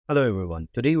Hello everyone,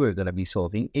 today we're going to be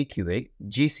solving Aqa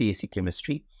GCSE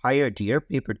Chemistry Higher Tier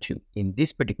Paper 2. In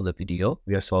this particular video,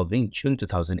 we are solving June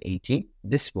 2018.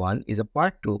 This one is a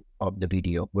part 2 of the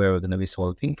video where we're going to be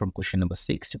solving from question number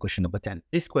 6 to question number 10.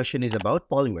 This question is about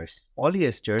polymers.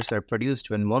 Polyesters are produced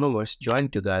when monomers join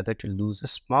together to lose a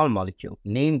small molecule.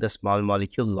 Name the small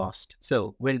molecule lost.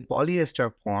 So when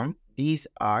polyester form, these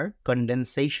are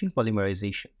condensation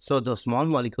polymerization. So the small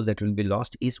molecule that will be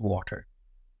lost is water.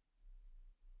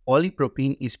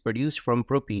 Polypropene is produced from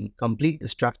propene. Complete the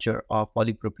structure of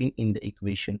polypropene in the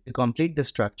equation. To complete the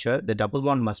structure, the double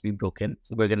bond must be broken.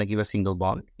 So we're going to give a single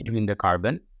bond between the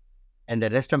carbon, and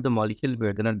the rest of the molecule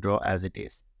we're going to draw as it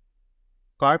is.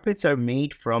 Carpets are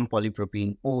made from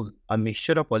polypropene wool, a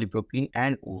mixture of polypropene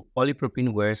and wool.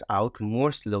 Polypropene wears out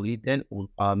more slowly than wool.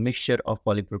 A mixture of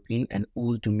polypropene and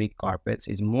wool to make carpets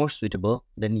is more suitable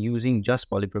than using just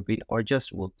polypropene or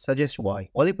just wool. Suggest why.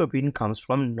 Polypropene comes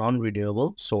from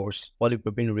non-renewable source.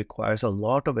 Polypropene requires a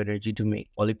lot of energy to make.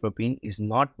 Polypropene is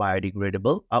not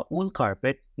biodegradable. A wool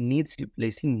carpet needs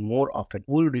replacing more often.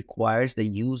 Wool requires the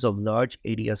use of large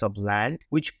areas of land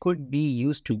which could be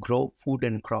used to grow food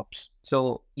and crops.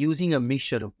 So using a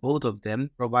mixture of both of them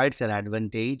provides an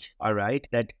advantage, alright,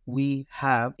 that we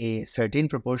have a certain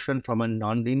proportion from a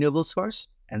non-renewable source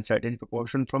and certain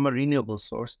proportion from a renewable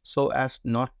source so as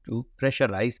not to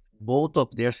pressurize both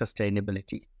of their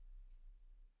sustainability.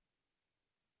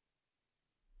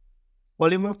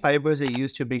 Polymer fibers are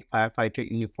used to make firefighter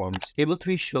uniforms. Table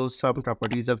 3 shows some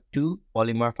properties of two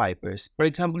polymer fibers. For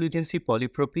example, you can see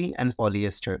polypropene and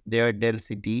polyester. Their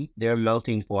density, their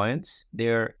melting points,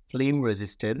 their flame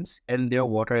resistance, and their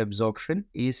water absorption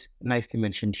is nicely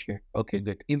mentioned here. Okay,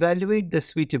 good. Evaluate the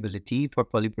suitability for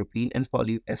polypropene and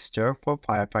polyester for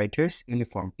firefighters'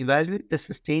 uniform. Evaluate the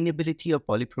sustainability of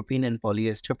polypropene and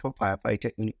polyester for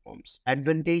firefighter uniforms.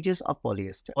 Advantages of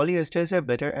polyester. Polyesters are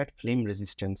better at flame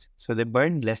resistance, so they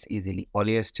burn less easily.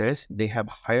 Polyesters, they have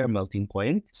higher melting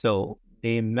point, so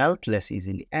they melt less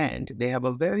easily, and they have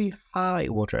a very high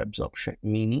water absorption,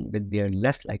 meaning that they are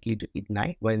less likely to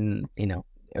ignite when, in a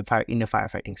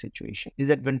firefighting situation.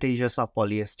 Disadvantages of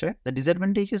polyester. The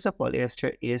disadvantages of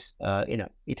polyester is,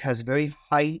 it has very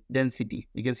high density.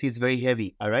 You can see it's very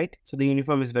heavy, all right? So the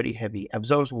uniform is very heavy,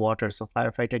 absorbs water, so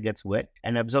firefighter gets wet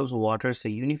and absorbs water, so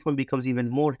uniform becomes even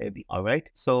more heavy, all right?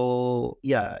 So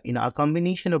yeah, a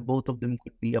combination of both of them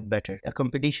could be a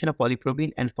combination of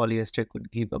polypropene and polyester could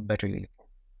give a better uniform.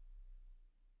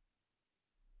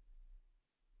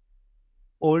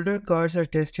 Older cars are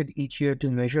tested each year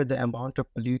to measure the amount of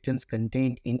pollutants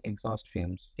contained in exhaust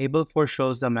fumes. Table 4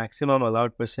 shows the maximum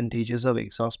allowed percentages of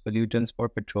exhaust pollutants for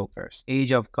petrol cars.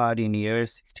 Age of car in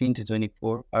years 16 to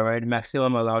 24. Alright,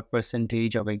 maximum allowed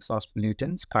percentage of exhaust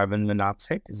pollutants: carbon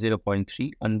monoxide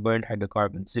 0.3, unburned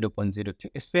hydrocarbons 0.02.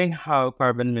 Explain how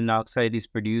carbon monoxide is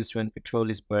produced when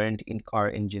petrol is burned in car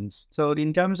engines. So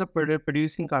in terms of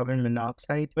producing carbon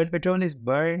monoxide, when petrol is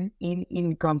burned in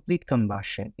incomplete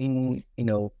combustion, in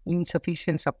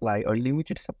insufficient supply or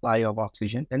limited supply of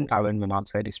oxygen, then carbon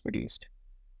monoxide is produced.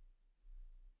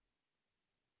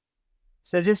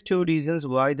 Suggest 2 reasons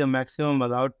why the maximum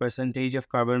allowed percentage of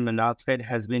carbon monoxide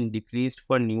has been decreased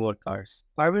for newer cars.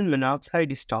 Carbon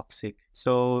monoxide is toxic,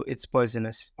 so it's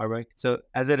poisonous, alright? So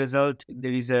as a result,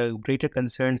 there is a greater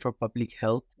concern for public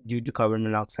health due to carbon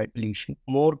monoxide pollution.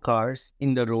 More cars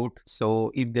in the road,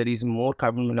 so if there is more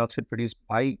carbon monoxide produced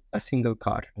by a single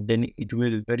car, then it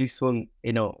will very soon,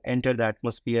 enter the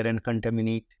atmosphere and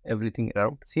contaminate everything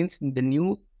around. Since the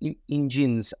new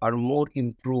engines are more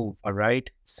improved, all right,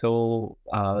 so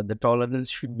the tolerance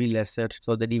should be lesser,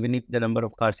 so that even if the number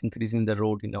of cars increase in the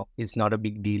road, it's not a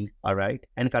big deal, all right.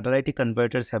 And catalytic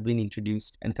converters have been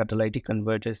introduced, and catalytic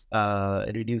converters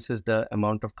reduces the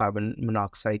amount of carbon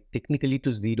monoxide technically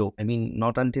to zero. I mean,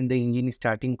 not until the engine is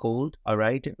starting cold, all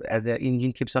right. As the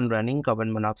engine keeps on running,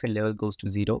 carbon monoxide level goes to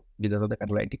zero because of the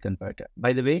catalytic converter.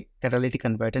 By the way, catalytic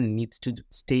converter needs to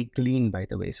stay clean, by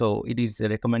the way, so it is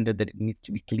recommended that it needs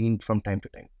to be cleaned from time to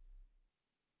time.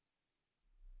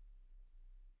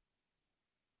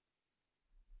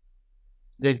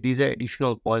 These are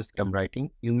additional points that I'm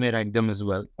writing. You may write them as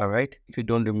well, all right, if you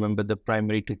don't remember the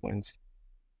primary 2 points.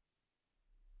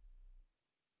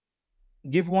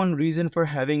 Give one reason for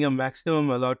having a maximum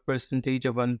allowed percentage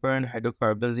of unburned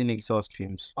hydrocarbons in exhaust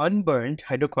fumes. Unburned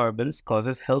hydrocarbons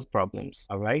causes health problems,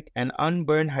 alright? And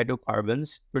unburned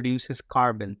hydrocarbons produces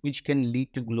carbon, which can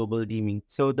lead to global dimming.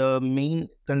 So the main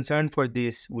concern for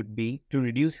this would be to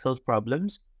reduce health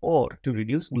problems or to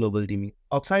reduce global dimming.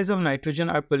 Oxides of nitrogen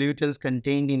are pollutants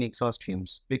contained in exhaust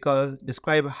fumes. Because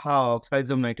describe how oxides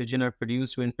of nitrogen are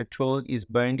produced when petrol is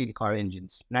burned in car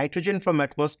engines. Nitrogen from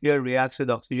atmosphere reacts with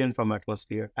oxygen from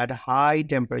atmosphere at a high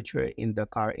temperature in the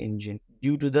car engine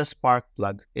due to the spark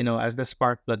plug. As the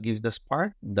spark plug gives the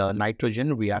spark, the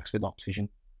nitrogen reacts with oxygen.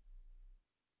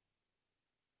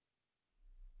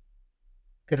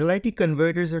 Catalytic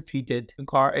converters are fitted to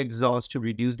car exhaust to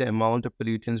reduce the amount of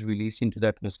pollutants released into the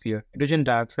atmosphere. Hydrogen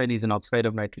dioxide is an oxide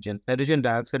of nitrogen. Nitrogen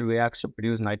dioxide reacts to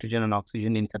produce nitrogen and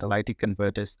oxygen in catalytic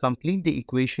converters. Complete the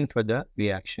equation for the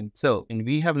reaction. So, when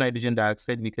we have nitrogen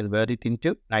dioxide, we convert it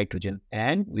into nitrogen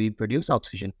and we produce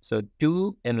oxygen. So,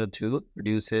 2NO2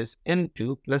 produces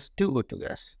N2 plus 2O2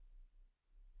 gas.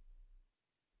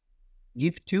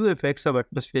 Give two effects of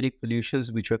atmospheric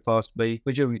pollutions which are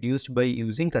reduced by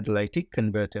using catalytic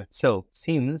converter. So,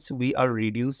 since we are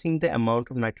reducing the amount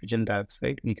of nitrogen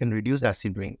dioxide, we can reduce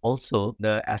acid rain. Also,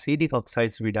 the acidic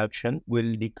oxides reduction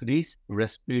will decrease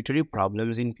respiratory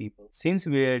problems in people. Since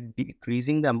we are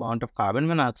decreasing the amount of carbon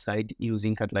monoxide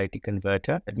using catalytic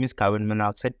converter, that means carbon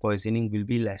monoxide poisoning will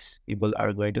be less. People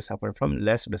are going to suffer from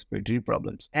less respiratory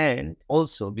problems. And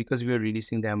also, because we are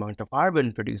reducing the amount of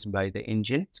carbon produced by the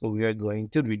engine, so we are going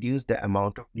to reduce the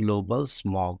amount of global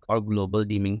smog or global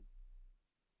dimming.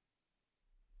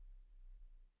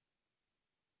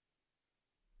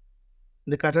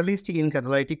 The catalyst in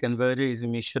catalytic converter is a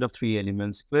mixture of three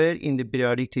elements. Where in the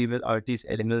periodic table are these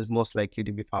elements most likely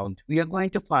to be found? We are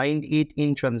going to find it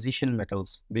in transition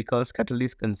metals because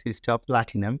catalysts consist of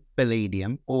platinum,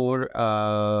 palladium, or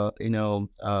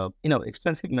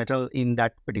expensive metal in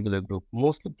that particular group.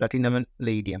 Mostly platinum and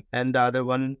palladium, and the other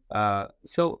one.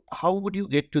 So how would you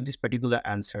get to this particular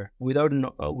answer without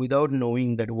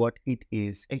knowing that what it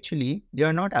is? Actually, they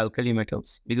are not alkali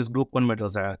metals because group 1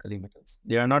 metals are alkali metals.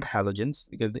 They are not halogens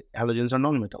because the halogens are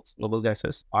non-metals. Noble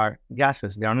gases are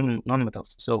gases. They are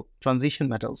non-metals. So transition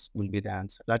metals will be the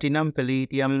answer. Platinum,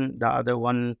 palladium, the other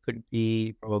one could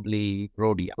be probably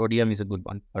rhodium. Rhodium is a good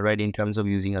one, all right, in terms of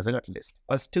using as a catalyst.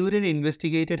 A student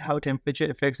investigated how temperature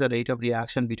affects the rate of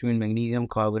reaction between magnesium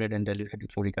carbonate and dilute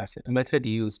hydrochloric acid. The method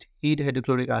used: heat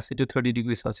hydrochloric acid to 30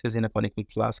 degrees Celsius in a conical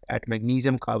flask. Add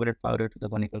magnesium carbonate powder to the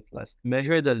conical flask.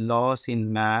 Measure the loss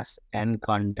in mass and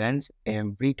contents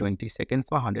every 20 seconds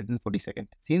for 140 seconds.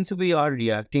 Since we are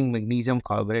reacting magnesium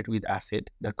carbonate with acid,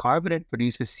 the carbonate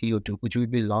produces CO2, which will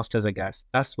be lost as a gas.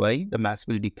 That's why the mass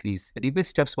will decrease. Repeat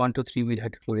steps 1 to 3 with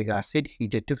hydrochloric acid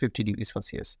heated to 50 degrees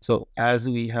Celsius. So, as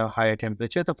we have higher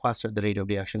temperature, the faster the rate of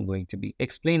reaction going to be.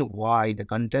 Explain why the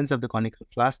contents of the conical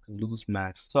flask lose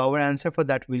mass. So, our answer for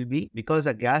that will be because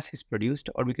a gas is produced,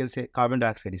 or we can say carbon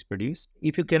dioxide is produced.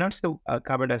 If you cannot say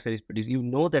carbon dioxide is produced, you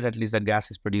know that at least a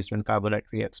gas is produced when carbonate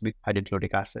reacts with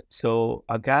hydrochloric acid. So,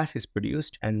 a gas is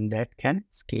produced and that can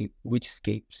escape, which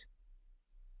escapes.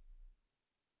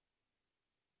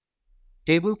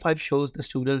 Table 5 shows the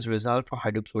student's result for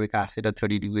hydrochloric acid at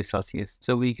 30 degrees Celsius.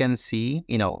 So we can see,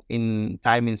 in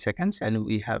time in seconds, and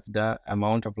we have the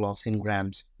amount of loss in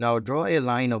grams. Now draw a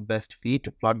line of best fit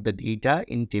to plot the data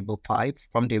in table 5,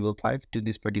 from table 5 to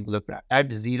this particular graph.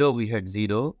 At 0, we had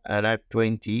 0, and at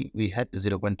 20, we had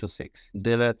 0.26.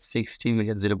 Then at 60, we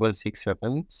had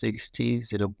 0.67, 60,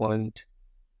 0.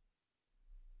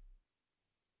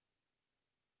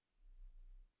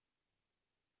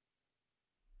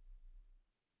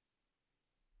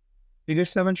 Figure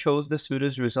 7 shows the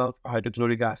student's result for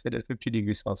hydrochloric acid at 50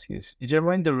 degrees Celsius.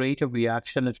 Determine the rate of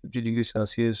reaction at 50 degrees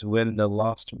Celsius when the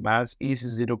lost mass is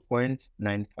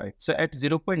 0.95. So at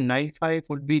 0.95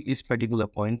 would be this particular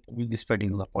point,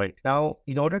 Now,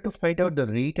 in order to find out the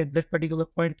rate at that particular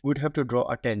point, we would have to draw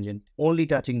a tangent, only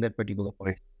touching that particular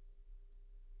point.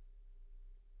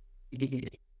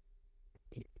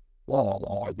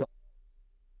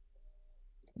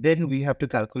 Then we have to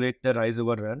calculate the rise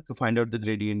over run to find out the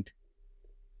gradient.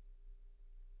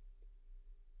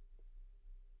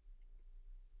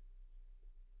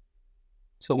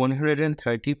 So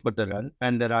 130 for the run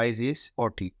and the rise is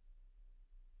 40.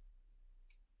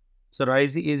 So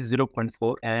rise is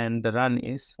 0.4 and the run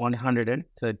is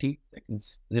 130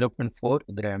 seconds, 0.4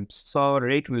 grams. So our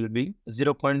rate will be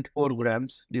 0.4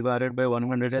 grams divided by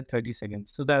 130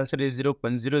 seconds. So the answer is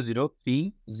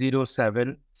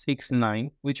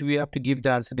 0.0030769, which we have to give the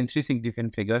answer in 3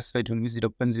 significant figures. So it will be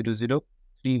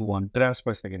 0.0031 grams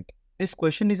per second. This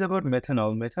question is about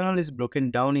methanol. Methanol is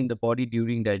broken down in the body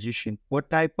during digestion.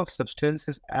 What type of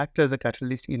substances act as a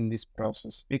catalyst in this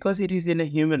process? Because it is in a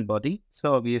human body,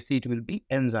 so obviously it will be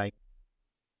enzyme.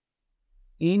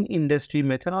 In industry,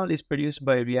 methanol is produced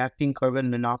by reacting carbon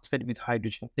monoxide with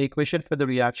hydrogen. The equation for the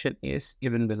reaction is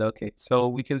given below. Okay, so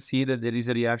we can see that there is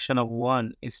a reaction of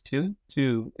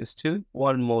 1:2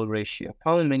 1 mole ratio.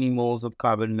 How many moles of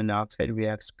carbon monoxide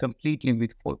reacts completely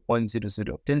with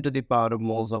 4.00 10 to the power of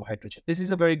moles of hydrogen? This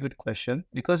is a very good question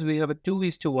because we have a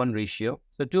 2:1 ratio.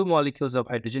 So 2 molecules of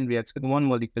hydrogen reacts with 1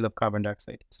 molecule of carbon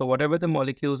dioxide. So whatever the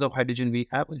molecules of hydrogen we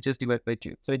have, we'll just divide by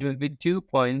 2. So it will be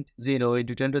 2.0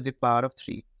 into 10 to the power of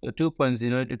 3. So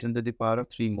 2.0 into 10 to the power of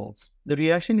 3 moles. The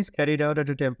reaction is carried out at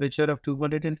a temperature of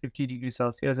 250 degrees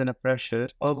Celsius and a pressure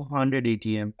of 100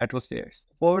 atm atmospheres.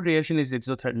 Forward reaction is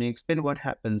exothermic. Explain what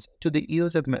happens to the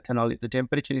yields of methanol if the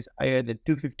temperature is higher than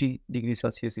 250 degrees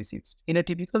Celsius is used. In a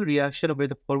typical reaction where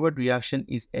the forward reaction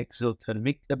is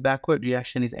exothermic, the backward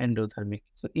reaction is endothermic.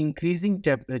 So increasing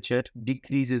temperature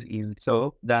decreases yield.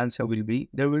 So the answer will be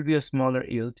there will be a smaller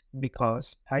yield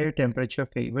because higher temperature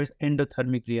favors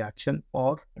endothermic reaction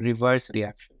or reverse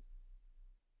reaction.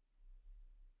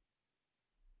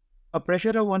 A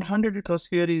pressure of 100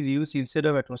 atmosphere is used instead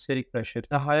of atmospheric pressure.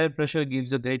 The higher pressure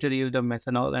gives a greater yield of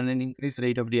methanol and an increased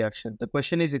rate of reaction. The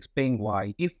question is explain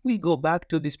why. If we go back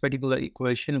to this particular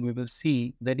equation, we will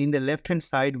see that in the left hand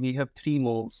side we have 3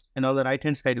 moles and on the right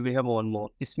hand side we have 1 mole.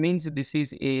 This means this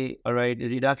is a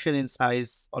reduction in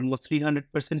size almost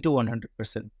 300% to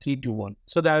 100%, 3 to 1.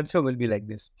 So the answer will be like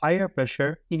this. Higher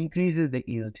pressure increases the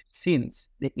yield since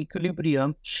the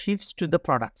equilibrium shifts to the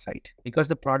product side because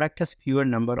the product has fewer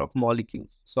number of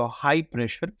molecules. So high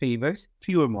pressure favors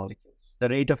fewer molecules. The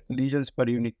rate of collisions per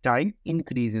unit time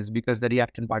increases because the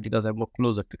reactant particles are more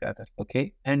closer together.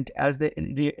 Okay, and as the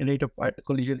rate of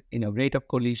collision, rate of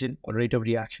collision or rate of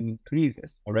reaction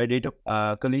increases, rate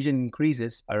of collision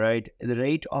increases, the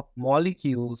rate of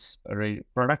molecules,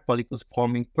 product molecules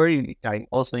forming per unit time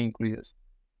also increases.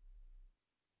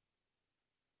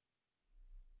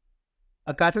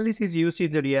 A catalyst is used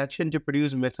in the reaction to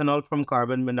produce methanol from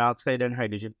carbon monoxide and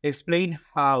hydrogen. Explain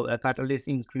how a catalyst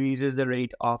increases the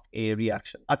rate of a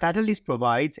reaction. A catalyst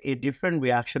provides a different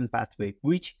reaction pathway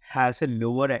which has a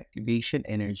lower activation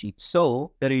energy.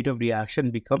 So the rate of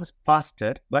reaction becomes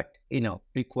faster but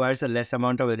requires a less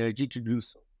amount of energy to do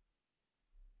so.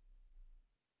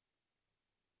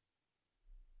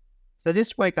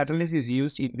 Suggest why catalyst is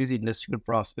used in this industrial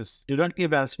process. Do not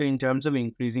give answer in terms of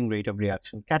increasing rate of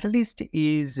reaction. Catalyst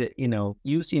is,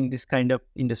 used in this kind of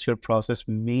industrial process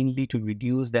mainly to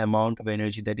reduce the amount of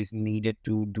energy that is needed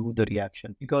to do the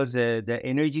reaction because the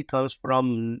energy comes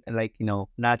from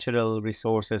natural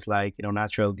resources like,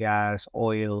 natural gas,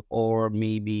 oil, or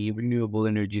maybe renewable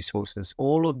energy sources.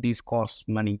 All of these cost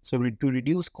money. So to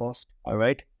reduce cost,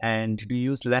 and to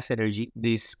use less energy,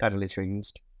 these catalysts are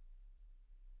used.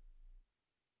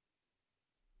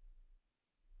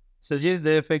 Suggest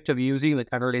the effect of using the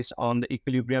catalyst on the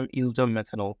equilibrium yields of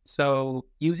methanol. So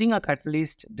using a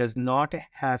catalyst does not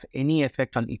have any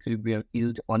effect on equilibrium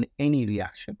yield on any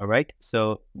reaction.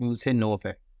 So we'll say no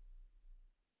effect.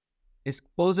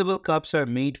 Disposable cups are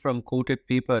made from coated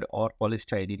paper or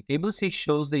polystyrene. Table 6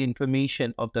 shows the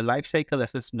information of the life cycle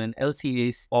assessment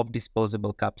LCAs of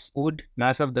disposable cups. Wood,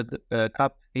 mass of the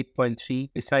cup 8.3,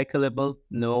 recyclable,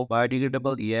 no,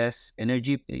 biodegradable, yes,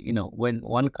 energy, when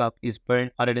 1 cup is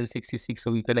burned 166,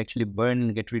 so we can actually burn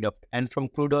and get rid of it. And from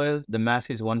crude oil, the mass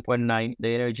is 1.9,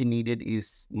 the energy needed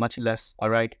is much less,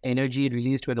 energy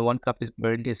released when 1 cup is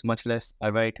burned is much less,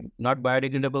 not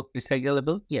biodegradable,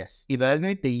 recyclable, yes.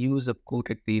 Evaluate the use of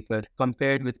coated paper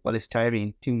compared with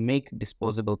polystyrene to make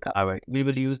disposable cup. We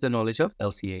will use the knowledge of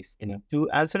LCAs. To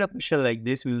answer a question like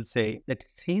this, we will say that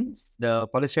since the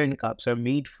polystyrene cups are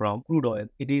made from crude oil,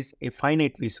 it is a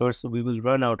finite resource, so we will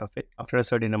run out of it after a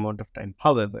certain amount of time.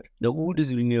 However, the wood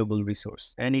is a renewable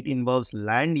resource and it involves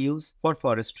land use for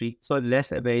forestry, so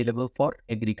less available for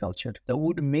agriculture. The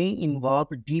wood may involve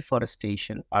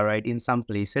deforestation, in some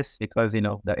places because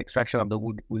the extraction of the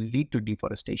wood will lead to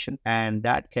deforestation and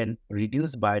that can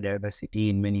reduce biodiversity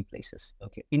in many places.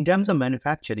 In terms of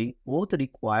manufacturing, both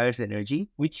requires energy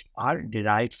which are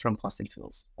derived from fossil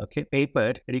fuels.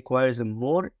 Paper requires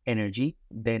more energy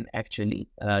than actually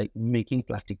making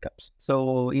plastic cups.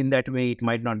 So in that way, it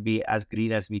might not be as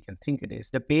green as we can think it is.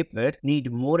 The paper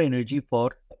need more energy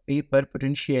for paper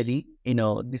potentially,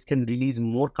 this can release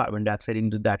more carbon dioxide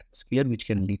into the atmosphere, which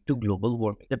can lead to global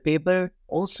warming. The paper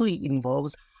also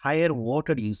involves higher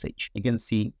water usage. You can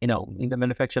see, in the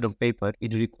manufacture of paper,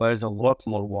 it requires a lot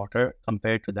more water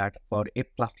compared to that for a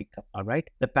plastic cup. All right.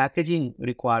 The packaging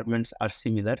requirements are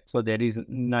similar, so there is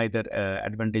neither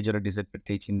advantage or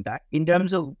disadvantage in that. In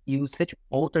terms of usage,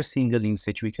 both are single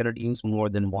usage. We cannot use more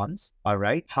than once. All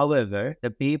right. However,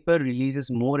 the paper releases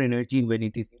more energy when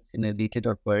it is incinerated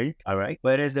or burned. All right.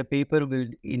 Whereas the paper will,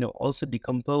 also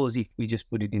decompose if we just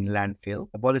put it in landfill.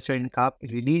 The polystyrene cup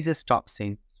releases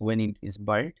toxins when it is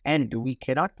burnt, and we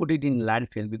cannot put it in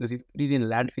landfill because if we put it in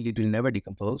landfill, it will never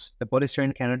decompose. The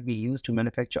polystyrene cannot be used to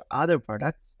manufacture other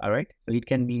products. All right. So it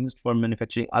can be used for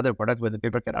manufacturing other products, where the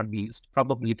paper cannot be used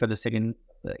probably for the second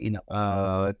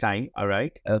time. All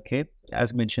right. Okay.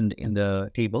 As mentioned in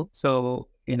the table. So,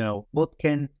 both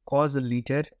can cause a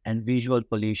litter and visual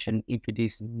pollution if it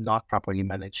is not properly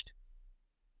managed.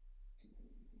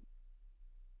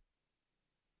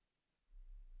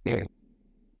 Yeah.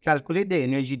 Calculate the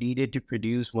energy needed to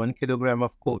produce 1 kilogram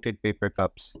of coated paper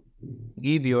cups.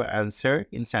 Give your answer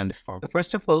in standard form. So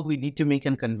first of all, we need to make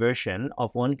a conversion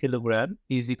of 1 kilogram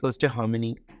is equals to how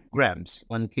many grams?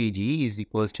 1 kg is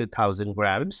equals to 1000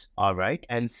 grams. All right.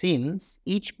 And since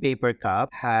each paper cup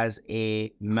has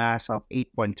a mass of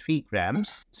 8.3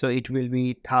 grams, so it will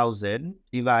be 1000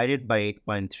 divided by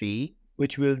 8.3,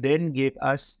 which will then give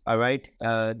us, all right,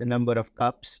 the number of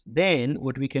cups. Then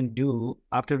what we can do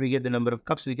after we get the number of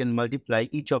cups, we can multiply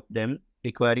each of them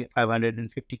requiring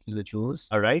 550 kilojoules,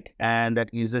 all right? And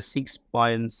that gives us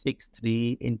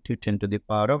 6.63 into 10 to the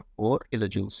power of 4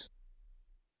 kilojoules.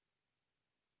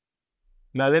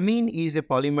 Melamine is a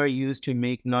polymer used to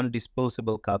make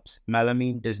non-disposable cups.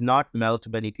 Melamine does not melt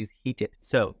when it is heated.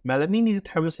 So, melamine is a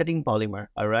thermosetting polymer,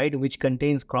 all right, which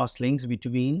contains cross-links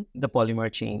between the polymer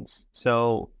chains.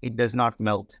 So, it does not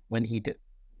melt when heated.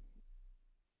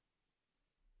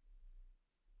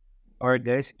 All right,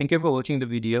 guys. Thank you for watching the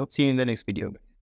video. See you in the next video.